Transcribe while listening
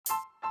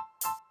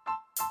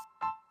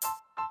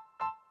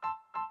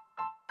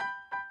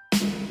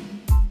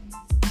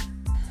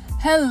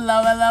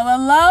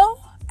Hello,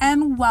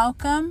 and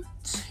welcome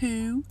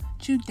to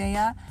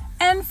Judea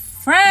and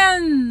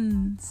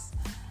Friends.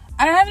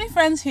 I don't have any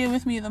friends here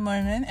with me at the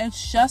moment.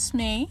 It's just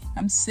me.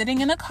 I'm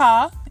sitting in a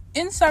car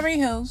in Surrey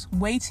Hills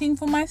waiting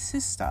for my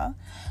sister,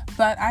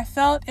 but I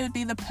felt it would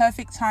be the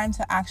perfect time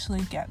to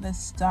actually get this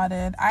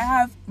started. I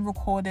have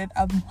recorded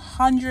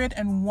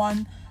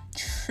 101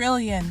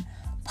 trillion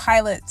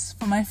pilots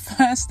for my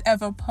first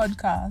ever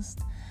podcast.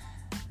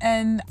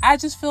 And I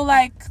just feel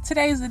like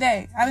today's the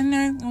day. I don't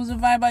know, it was a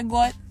vibe I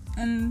got,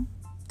 and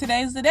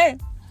today's the day.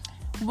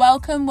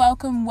 Welcome.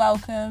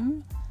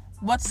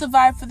 What's the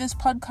vibe for this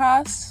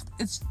podcast?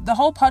 The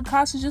whole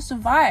podcast is just a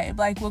vibe.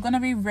 Like, we're going to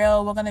be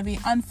real, we're going to be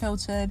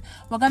unfiltered,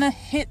 we're going to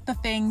hit the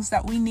things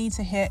that we need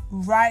to hit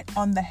right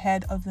on the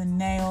head of the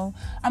nail.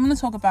 I'm going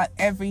to talk about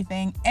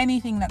anything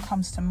that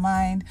comes to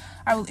mind.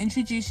 I will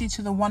introduce you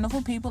to the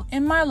wonderful people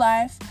in my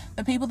life,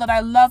 the people that I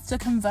love to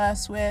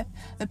converse with,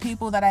 the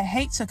people that I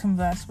hate to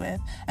converse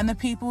with, and the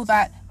people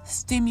that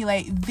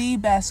stimulate the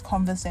best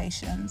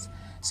conversations.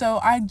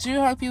 So I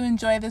do hope you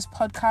enjoy this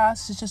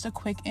podcast. It's just a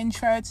quick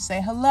intro to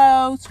say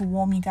hello, to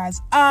warm you guys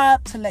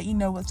up, to let you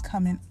know what's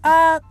coming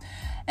up,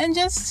 and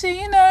just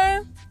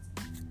to,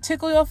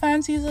 tickle your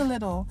fancies a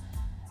little.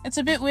 It's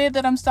a bit weird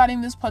that I'm starting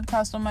this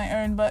podcast on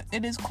my own, but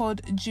it is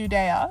called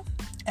Judea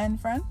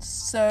and Friends.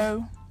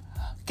 So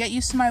get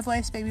used to my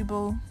voice, baby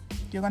boo.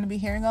 You're going to be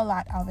hearing a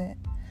lot of it.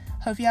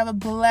 Hope you have a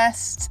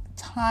blessed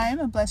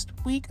time, a blessed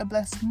week, a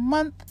blessed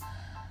month.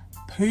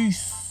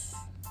 Peace.